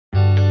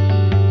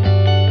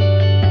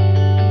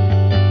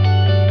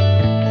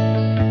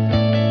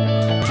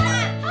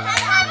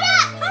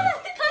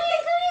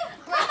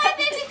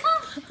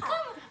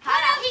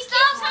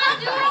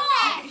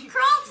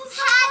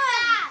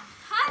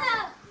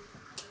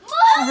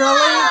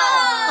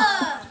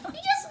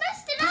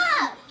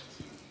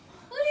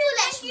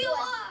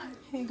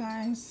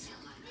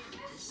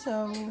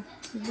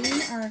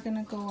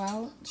go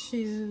out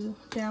to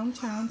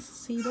downtown to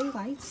see the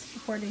lights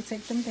before they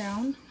take them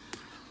down,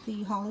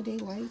 the holiday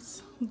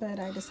lights. But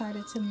I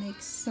decided to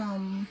make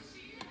some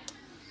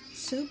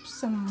soup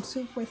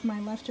with my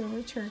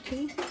leftover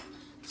turkey.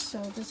 So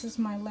this is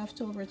my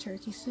leftover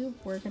turkey soup.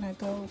 We're gonna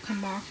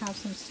come back, have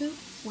some soup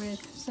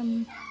with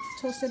some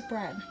toasted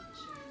bread.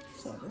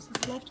 So this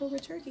is leftover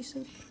turkey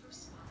soup.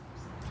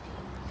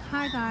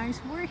 Hi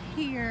guys, we're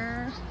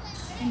here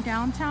in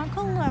downtown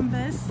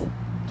Columbus.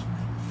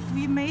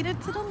 We made it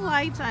to the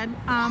lights at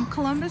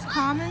Columbus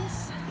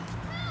Commons.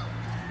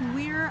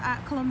 We're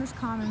at Columbus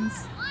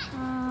Commons.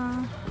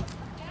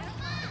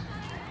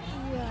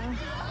 Yeah.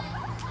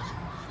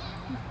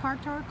 We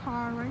parked our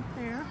car right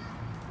there.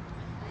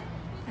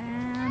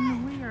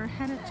 And we are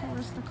headed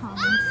towards the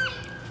Commons.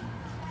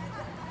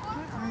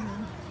 Where are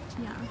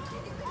they? Yeah.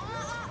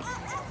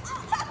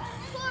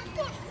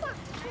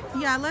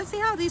 Yeah, let's see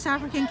how these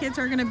African kids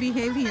are gonna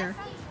behave here.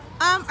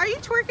 Are you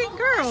twerking,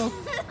 girl?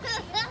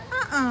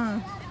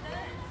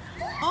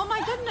 Oh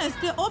my goodness,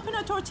 they opened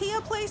a tortilla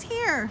place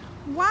here.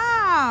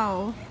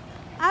 Wow.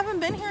 I haven't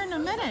been here in a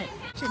minute.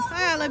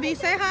 Hi, Alabi,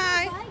 say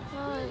hi. Hi.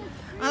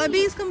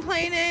 Alabi's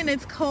complaining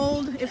it's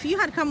cold. If you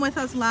had come with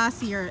us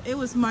last year, it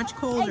was much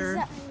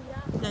colder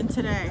than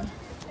today.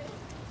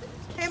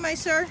 Hey, my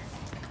sir.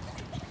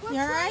 You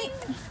all right?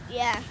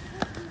 Yeah.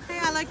 Hey,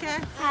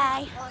 Alaka.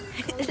 Hi.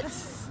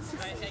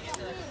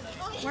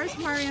 Where's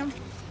Mariam?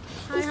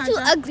 Hi, He's too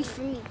ugly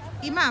for me.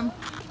 Imam,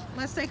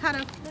 let's take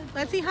Hadaf.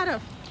 Let's see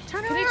Hadaf.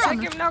 Turn around. Can you check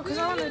him now? Because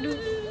I want to do.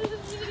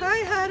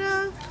 Hi,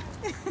 Hadaf.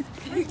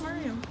 Where's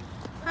Mariam?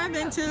 Hi,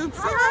 Bintu.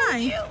 Say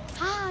hi.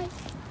 Hi.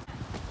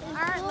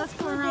 Alright, let's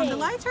go around. The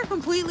lights are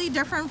completely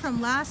different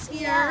from last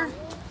year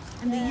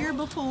and the year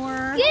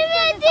before. Give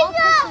me a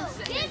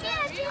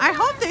ticket. I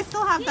hope they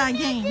still have that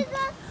game.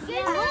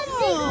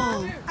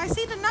 Oh, I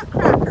see the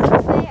Nutcracker.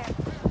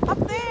 Up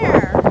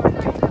there.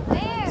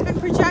 It's been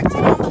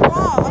projected on the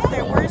wall up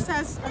there where it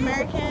says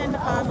American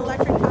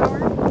Electric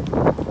Power.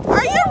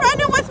 Are you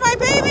running with my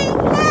baby?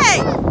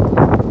 Hey!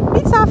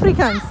 These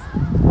Africans.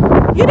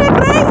 You did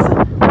crazy?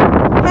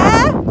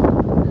 Huh?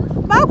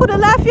 Baku the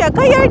Lafia,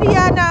 Kaya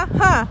Diana,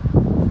 huh?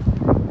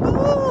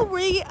 Ooh,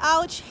 we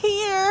out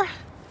here.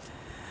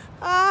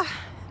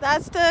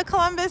 That's the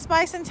Columbus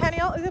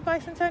Bicentennial. Is it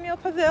Bicentennial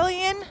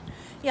Pavilion?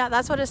 Yeah,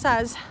 that's what it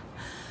says.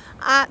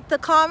 At the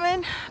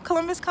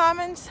Columbus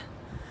Commons.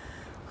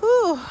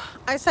 Whew,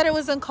 I said it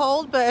wasn't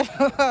cold, but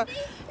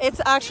it's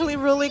actually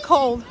really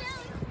cold.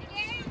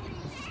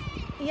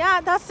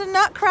 Yeah, that's the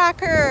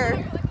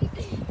Nutcracker.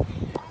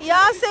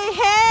 Y'all say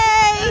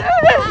hey.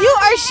 You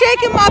are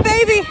shaking my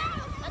baby.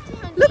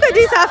 Look at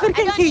these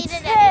African kids.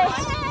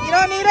 You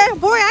don't need it?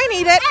 Boy, I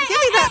need it. Give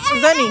me that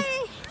Zunny.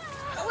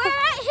 We're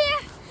right here.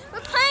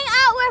 We're playing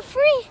out. We're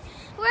free.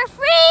 We're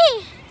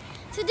free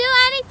to do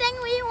anything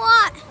we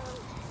want.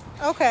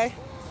 Okay.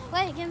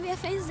 Wait, give me a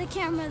face of the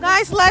camera.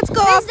 Guys, let's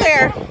go up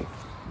there.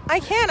 I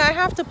can't. I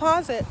have to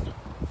pause it.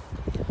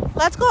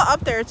 Let's go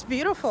up there. It's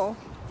beautiful.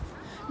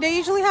 They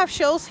usually have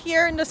shows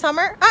here in the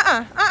summer.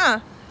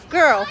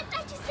 Girl. I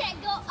thought you said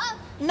go up.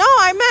 No,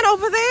 I meant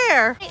over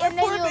there. And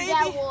then you'll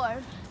get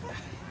warm.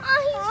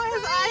 Oh,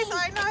 his eyes.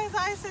 I know his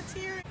eyes are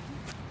teary.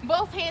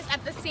 Both hands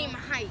at the same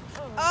height.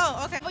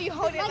 Oh, okay. But you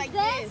hold it like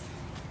this.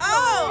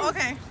 Oh,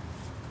 okay.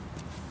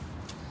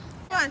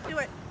 Come on, do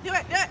it. Do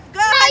it. Do it. Go.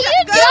 No,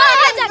 you do it. How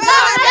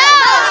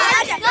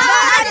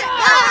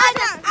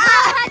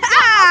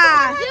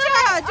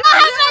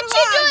about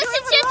you do it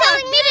since you're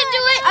telling me to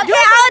do it?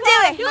 Okay, I'll do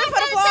it. Do it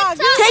for the vlog.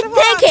 Take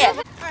it. All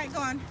right, go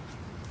on.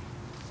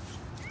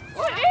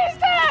 What is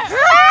that?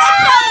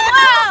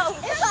 Whoa!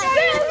 It's like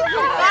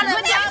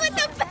with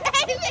the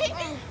baby.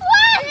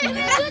 What? How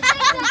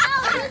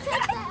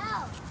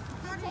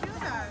do you do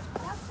that?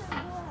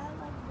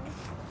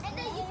 And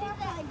then you do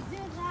that.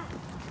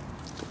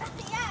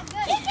 Yeah,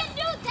 good. You can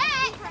do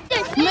that.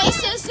 Make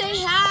sure say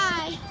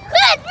hi.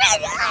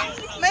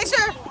 Make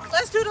sure.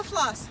 Let's do the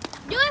floss.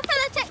 Do it for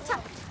the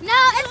TikTok. No,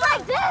 it's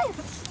like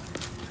this.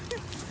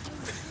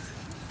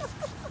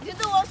 Do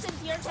the one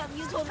since your time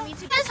you told me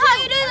to. That's how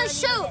you do the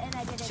shoot.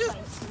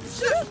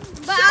 Shoot.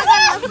 But I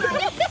gotta do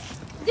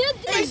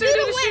Mason, do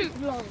the shoot.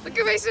 Look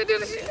at Mason do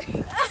the shoot.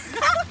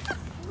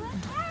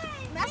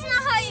 That's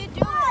not how you do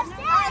it.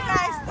 Alright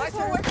guys, that's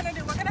what we're gonna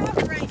do. We're gonna have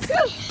a race.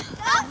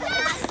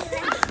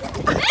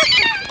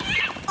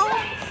 Oh,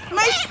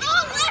 Mason. They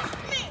all left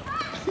me.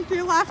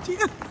 They left you.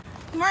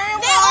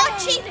 Mariam, They all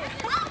cheated.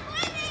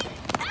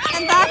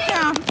 and back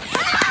down.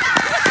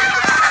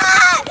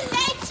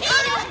 They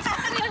cheated.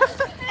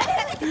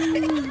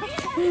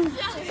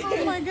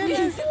 Oh my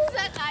goodness.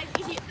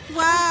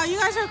 Wow, you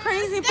guys are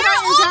crazy. Put They're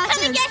on your all gonna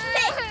jackets. get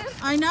sick.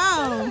 I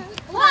know.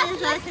 Put on your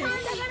jackets.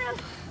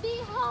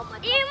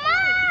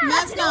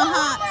 That's not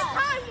hot.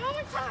 One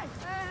more time.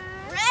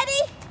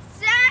 Ready,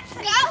 set,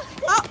 go.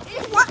 Oh,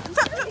 what?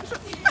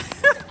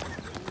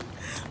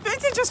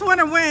 Vincent just want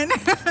to win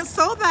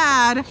so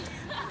bad.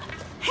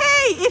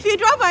 Hey, if you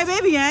drop my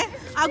baby, I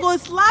go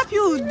slap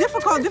you.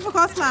 Difficult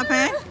slap,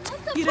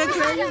 You did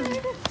crazy.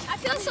 I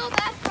feel so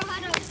bad for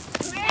Hannah.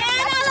 And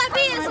I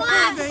Alibi is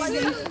last.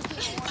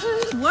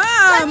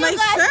 Wow, my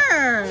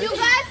sir. You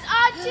guys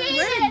are cheating.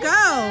 Way to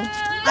go.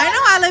 I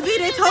know Alibi,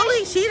 they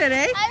totally cheated,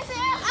 eh? I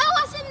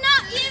was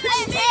not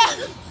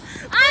innocent.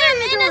 I am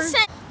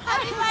innocent.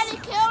 Everybody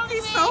killed me.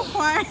 He's so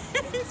quiet.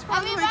 He's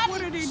probably like,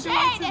 what are they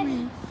doing to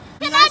me?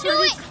 Can I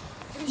do it?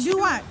 Do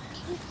what?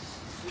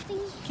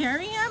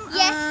 Carry him?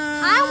 Yes.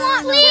 I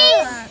want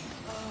leave.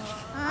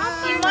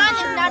 Mine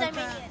is not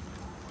immediate.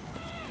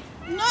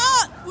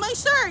 No, my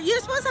sir, you're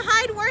supposed to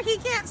hide where he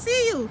can't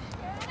see you.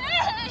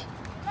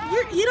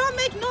 You don't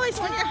make noise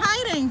when you're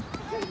hiding.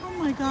 Oh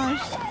my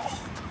gosh.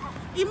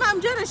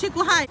 Imam Jana, she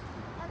could hide.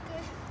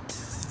 Okay.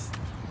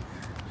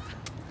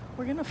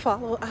 We're gonna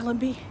follow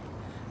Alibi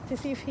to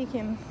see if he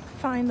can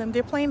find them.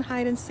 They're playing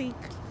hide and seek.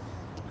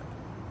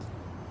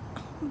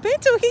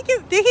 Bintu,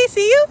 did he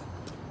see you?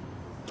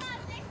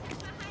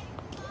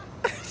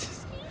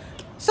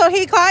 So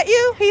he caught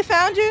you? He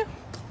found you?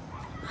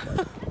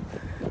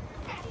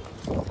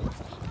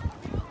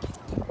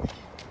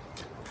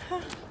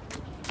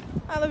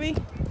 Alibi,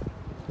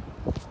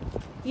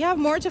 you have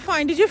more to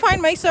find. Did you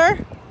find my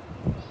sir?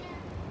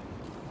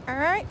 All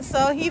right,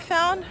 so he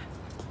found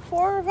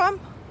 4 of them,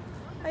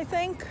 I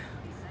think.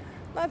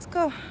 Let's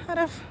go.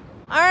 All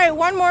right,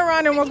 one more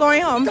run and we're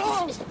going home.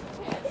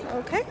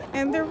 Okay,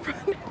 and they're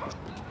running.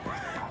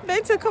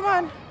 Bintu, come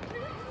on.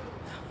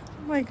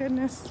 Oh my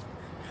goodness.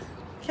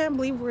 Can't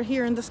believe we're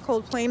here in this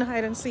cold playing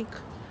hide and seek.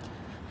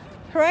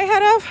 Right,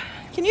 Hadaf?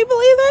 Can you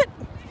believe it?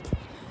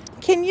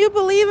 Can you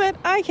believe it?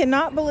 I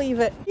cannot believe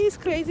it. These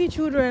crazy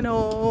children,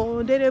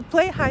 oh, they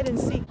play hide and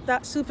seek.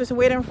 That soup is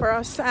waiting for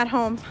us at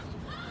home.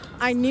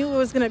 I knew it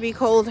was gonna be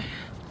cold,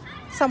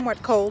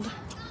 somewhat cold.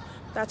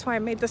 That's why I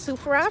made the soup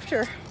for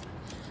after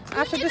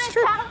this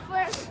trip.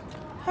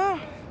 Huh.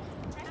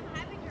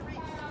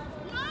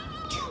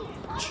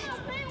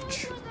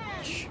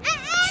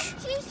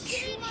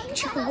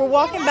 We're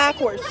walking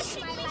backwards.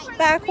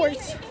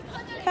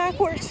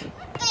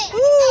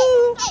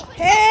 Ooh,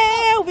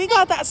 hey, we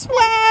got that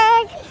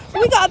swag.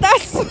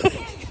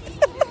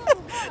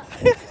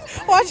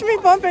 Watch me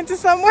bump into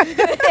someone.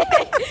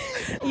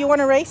 You want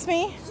to race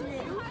me?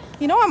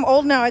 You know I'm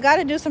old now. I got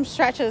to do some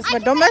stretches,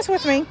 but don't mess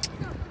with me.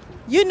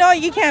 You know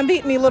you can't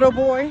beat me, little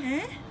boy.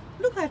 Eh?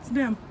 Look at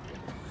them.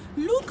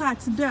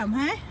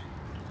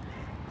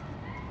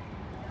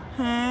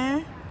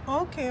 Huh?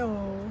 Okay,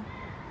 oh.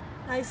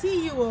 I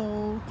see you,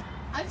 oh.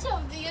 I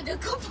told you the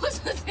couples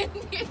was in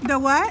there. The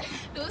what?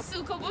 Those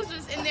 2 couples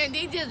was in there.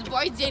 They just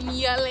barging,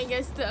 yelling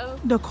and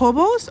stuff. The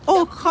Kobos?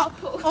 Oh,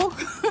 couple.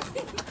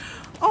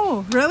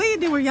 Oh, really?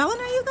 They were yelling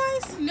at you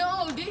guys?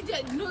 No, they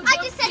just. No, I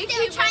just said they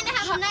were trying to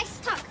have a nice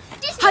talk.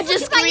 I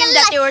just screamed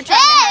that they were trying to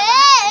have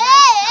a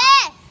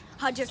nice talk.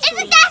 I just Is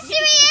it that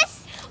serious?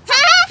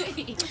 Huh?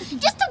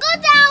 Just to go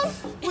down.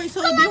 Wait,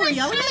 so they were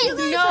yelling at you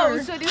guys? No,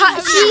 so they were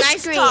having a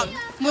nice talk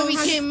when we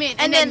came in.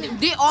 And then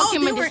they all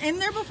came in. They were in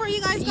there before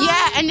you guys got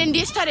Yeah, and then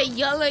they started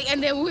yelling,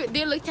 and then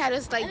they looked at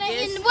us like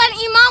this. And when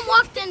Imam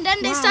walked in,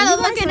 then they started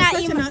looking at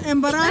such Imam. an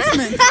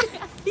embarrassment.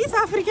 These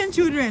African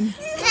children.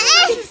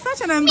 It's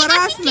such an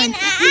embarrassment.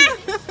 I'm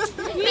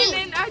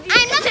not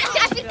from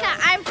Africa.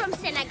 I'm from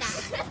Senegal.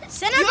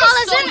 Senegal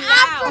is in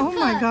Africa. Oh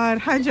my God,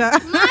 Haja.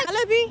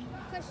 Alabi.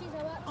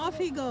 Off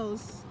he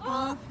goes.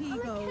 Off he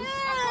goes.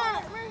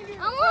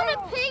 I want a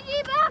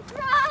piggyback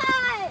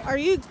ride. Are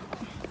you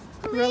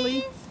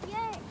really?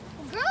 Yeah.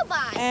 Girl,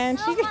 bye. And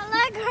she. My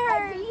leg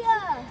hurts.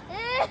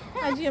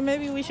 Haja,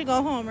 maybe we should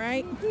go home,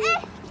 right?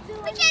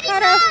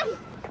 Hadaf.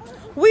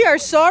 We are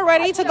so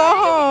ready to go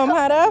home,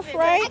 Hadaf,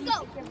 right? Yay.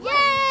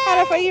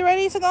 Hadaf, are you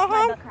ready to go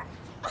home?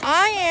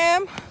 I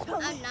am.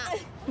 I'm not.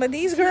 But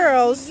these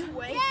girls,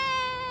 Yay.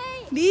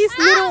 these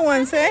little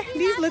ones,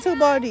 these little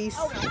bodies.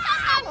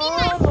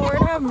 Oh, Lord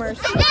have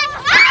mercy.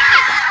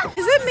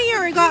 Is it me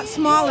or it got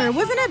smaller?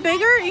 Wasn't it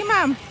bigger,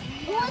 Imam?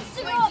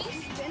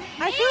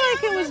 I feel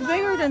like it was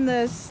bigger than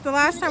this the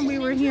last time we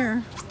were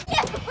here. He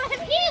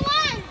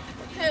won.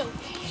 Who?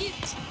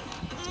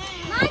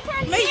 My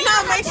turn.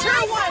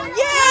 Maysur won.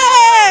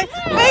 Yay!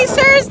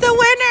 Maysur's the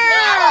winner.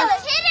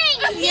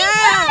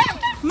 Yeah.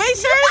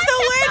 Maysur's the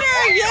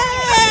winner.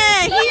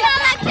 Yay!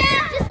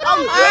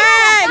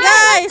 Alright,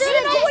 guys.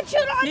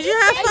 Did you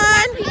have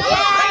fun?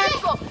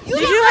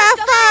 Did you have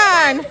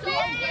fun?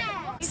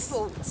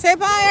 Say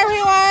bye,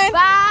 everyone.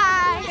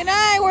 Bye. Good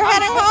night. We're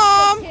heading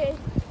home.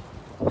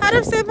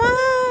 Hadaf, say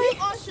bye. We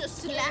also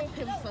slap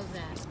him for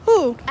that.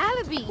 Who?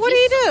 Alibi. What do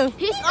you do?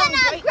 He's an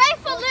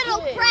ungrateful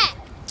little brat.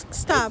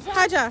 Stop.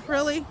 Haja,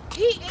 really?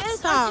 He is.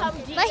 Stop.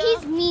 But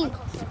he's mean.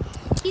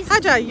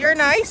 Haja, you're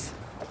nice.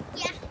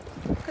 Yeah.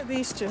 Look at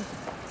these two.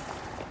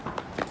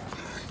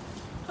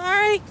 All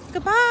right.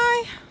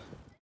 Goodbye.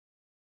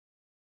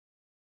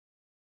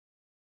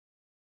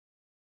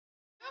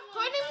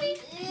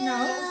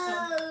 No.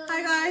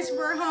 Hi guys,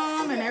 we're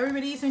home and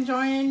everybody's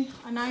enjoying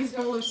a nice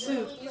bowl of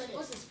soup. You're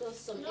supposed to spill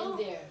some in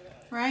there.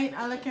 Right,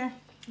 Alika?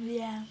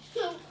 Yeah.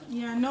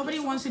 Yeah, nobody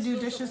wants to do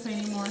dishes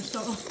anymore, so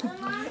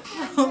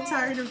we're all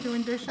tired of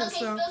doing dishes,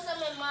 so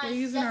we're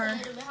using our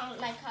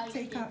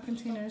takeout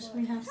containers.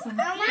 We have some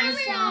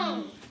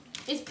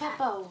It's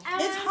pepper.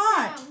 It's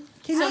hot.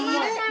 Can you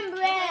eat it? Some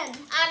bread.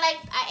 I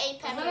ate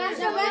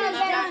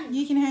pepper.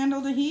 You can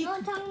handle the heat?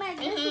 Don't talk like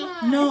this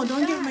one. No,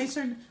 don't give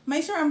Macer.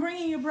 Macer, I'm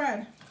bringing you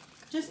bread.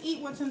 Just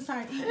eat what's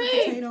inside. Eat the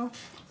potato.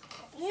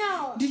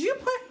 No. Did you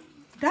put...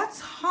 That's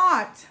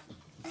hot.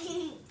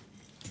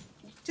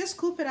 Just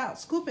scoop it out.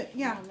 Scoop it.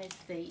 Yeah.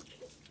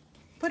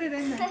 Put it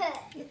in there.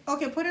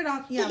 Okay, put it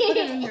on. Yeah, put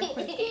it in there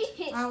quick.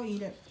 I'll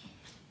eat it.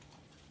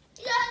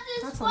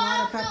 That's a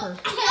lot of pepper.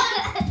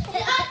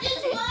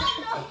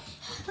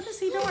 What is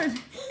he doing?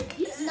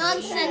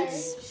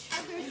 Nonsense.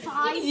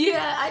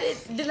 Yeah, I did.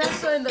 Then I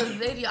saw in the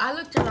video. I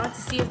looked around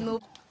to see if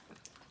no.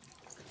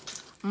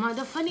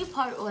 The funny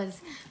part was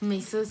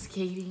Mesa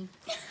skating.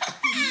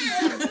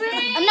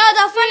 No,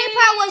 the funny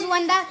part was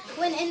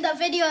when in the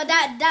video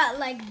that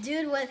like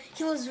dude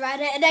he was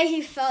riding and then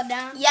he fell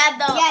down. Yeah,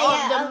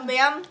 the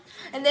man.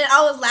 And then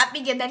I was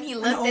laughing and then he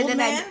looked and then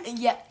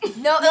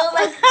no, it was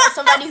like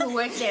somebody who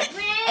worked there.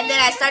 And then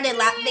I started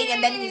laughing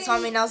and then he saw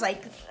me and I was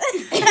like,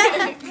 Because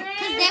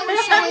they were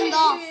showing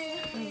off.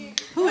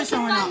 Who is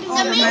showing off?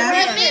 Oh, the the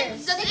man.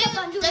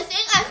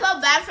 thing I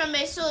felt bad for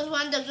Mesa was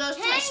when the girls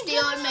tried to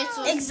steal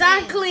Mesa's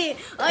Exactly.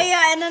 Oh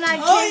yeah, and then I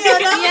Oh yeah,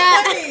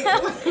 that's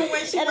funny.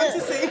 When she went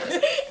to say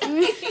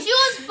She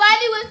was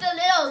fighting with the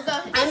little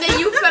girl. And then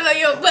you fell on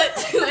your butt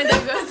too and the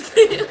girls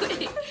couldn't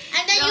wait.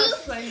 And then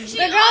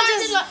the girl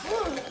just...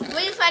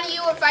 When you fighting,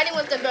 you were fighting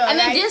with the girl, and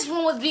then this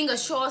one was being a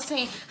show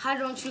saying, how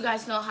don't you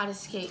guys know how to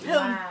skate?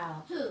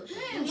 Wow.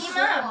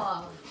 Show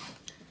off.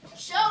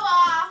 Show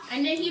off.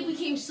 And then he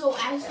became so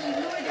actually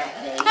more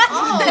that day.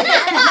 Oh.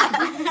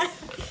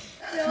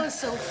 That was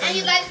so funny. And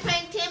you guys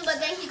pranked him, but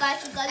then he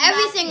got you guys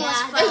Everything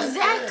was fun.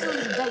 Exactly.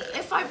 Like,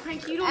 if I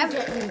prank you, don't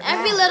get me back.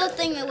 Every little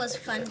thing it was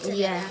fun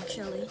today,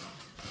 actually.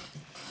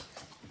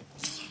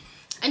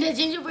 And the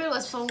gingerbread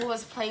was fun. We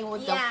was playing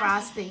with the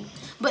frosting.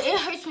 But it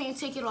hurts when you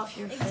take it off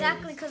your face.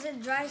 Exactly, because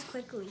it dries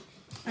quickly.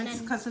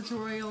 It's because it's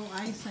royal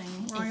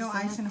icing. Royal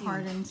icing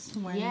hardens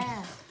when...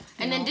 Yeah.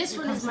 And then this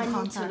one is my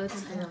new too.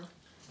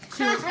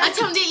 I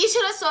told you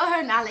should have saw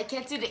her now, like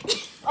today.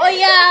 Oh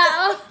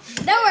yeah,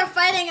 they were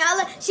fighting.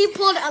 She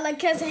pulled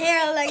Alaka's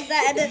hair like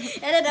that,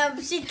 and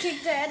then she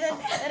kicked her,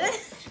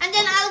 and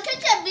then Alaka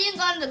kept being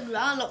on the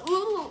ground, like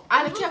ooh.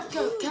 Alaka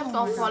kept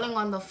on falling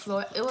on the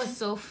floor. It was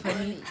so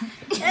funny.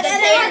 And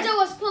then Alaka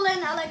was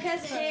pulling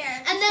Alaka's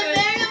hair. And then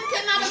Miriam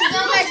came out of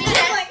nowhere.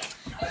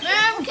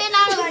 Miriam came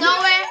out of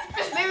nowhere.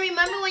 Miriam,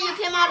 remember when you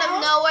came out of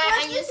nowhere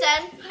and you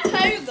said,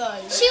 "How you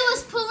going?" She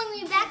was pulling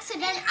me back, so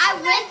then I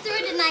went through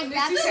it and I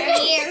grabbed her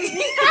hair.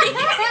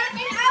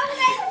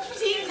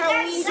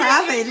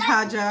 Savage,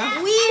 Haja.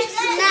 We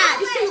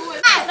snapped.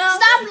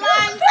 Stop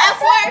lying. F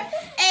word,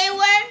 A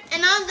word,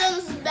 and all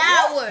those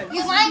bad words.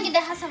 You're lying in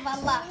the house of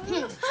Allah. Is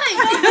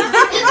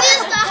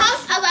this the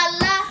house of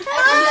Allah?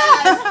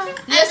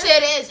 Yes,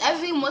 it is.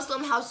 Every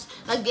Muslim house,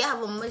 like they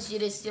have a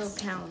masjid, it still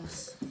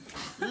counts.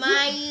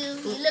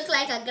 You look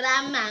like a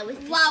grandma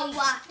with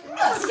Wawa.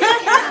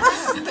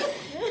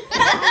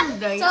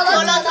 Tolo. You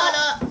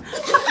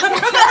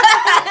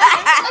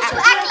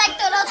act like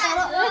Tolo.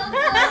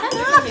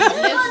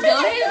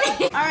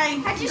 Alright,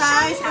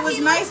 guys, it was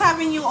nice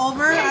having you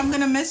over. I'm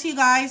going to miss you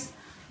guys,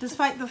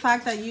 despite the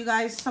fact that you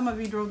guys, some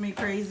of you drove me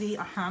crazy.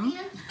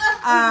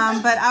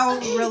 But I'll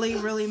really,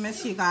 really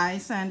miss you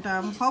guys. And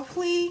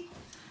hopefully,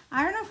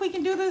 I don't know if we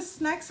can do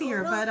this next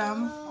year, but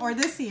or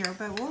this year,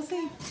 but we'll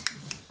see.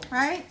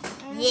 Right?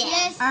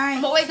 Yes. All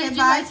right. But wait, did you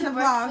like the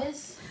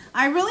breakfast?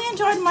 I really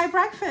enjoyed my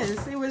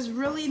breakfast. It was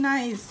really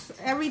nice.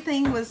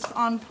 Everything was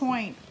on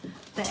point.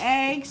 The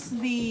eggs,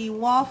 the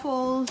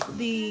waffles,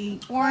 the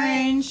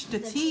orange, the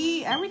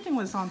tea, everything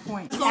was on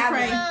point. Let's go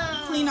pray.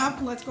 Clean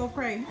up. Let's go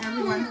pray.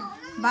 Everyone.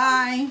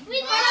 Bye.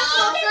 Okay,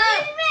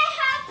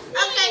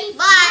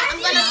 bye.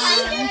 I'm gonna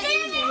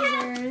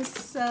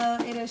So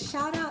it is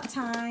shout out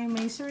time.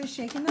 Macer is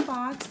shaking the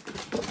box,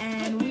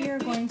 and we are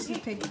going to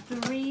pick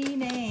 3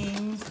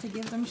 names to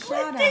give them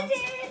shout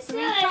outs.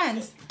 3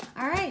 friends.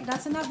 All right,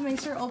 that's enough,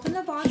 Macer. Open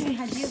the box, and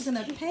Hadia's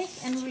gonna pick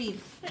and read.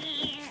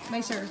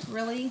 Macer,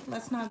 really?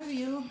 Let's not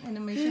review, and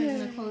then Macer is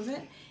gonna close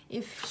it.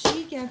 If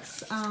she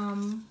gets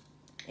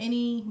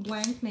any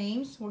blank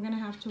names, we're gonna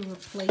have to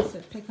replace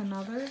it. Pick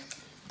another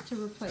to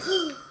replace.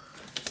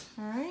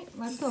 All right,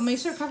 let's go.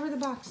 Macer, cover the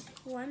box.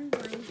 1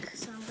 blank,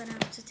 so I'm gonna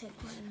have to take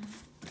 1.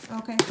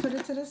 Okay, put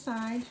it to the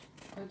side.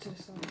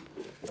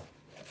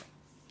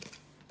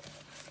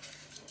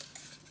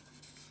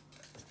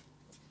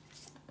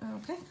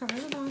 Okay, cover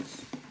the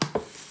box.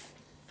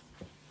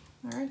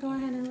 All right, go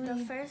ahead and read.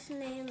 The first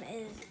name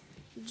is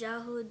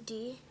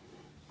Jahudi.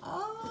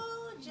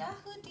 Oh,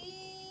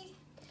 Jahudi.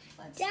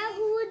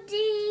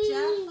 Jahudi.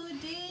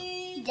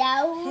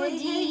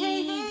 Jahudi.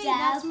 Hey,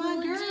 that's my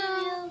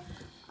girl.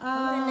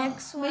 The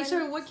next one.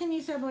 Macer, what can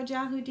you say about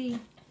Jahudi?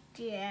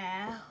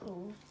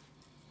 Jahu.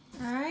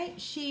 All right,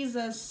 she's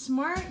a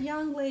smart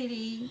young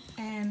lady,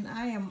 and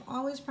I am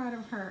always proud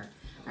of her.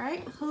 All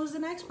right, who's the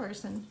next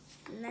person?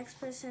 The next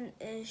person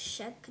is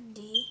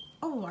Shekdi.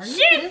 Oh, are you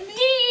kidding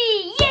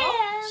me?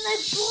 Yeah, my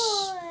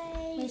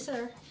boy.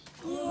 Macer,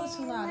 you're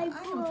too loud. I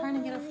am trying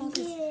to get a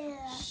focus. Yeah.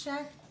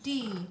 Shaq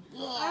D.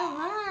 All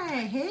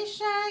right. Hey,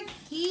 Shaq.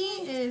 He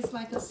is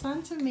like a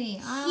son to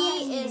me.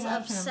 He is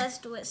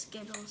obsessed with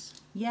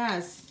Skittles.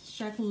 Yes.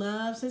 Shaq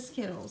loves his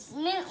Skittles.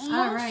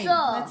 All right.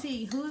 Let's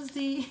see. Who's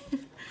the...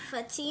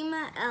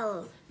 Fatima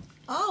L.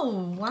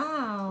 Oh,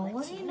 wow.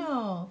 What do you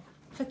know?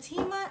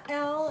 Fatima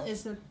L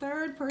is the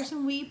third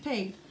person we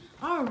picked.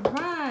 All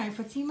right.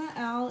 Fatima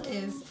L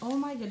is... Oh,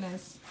 my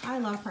goodness. I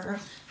love her.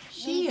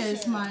 She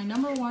is my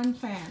 #1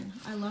 fan.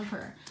 I love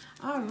her.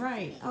 All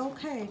right.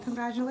 Okay.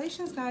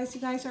 Congratulations, guys.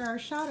 You guys are our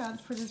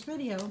shout-outs for this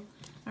video.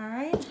 All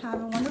right.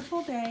 Have a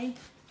wonderful day.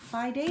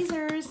 Bye,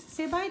 Dazers.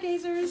 Say bye,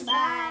 Dazers.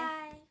 Bye.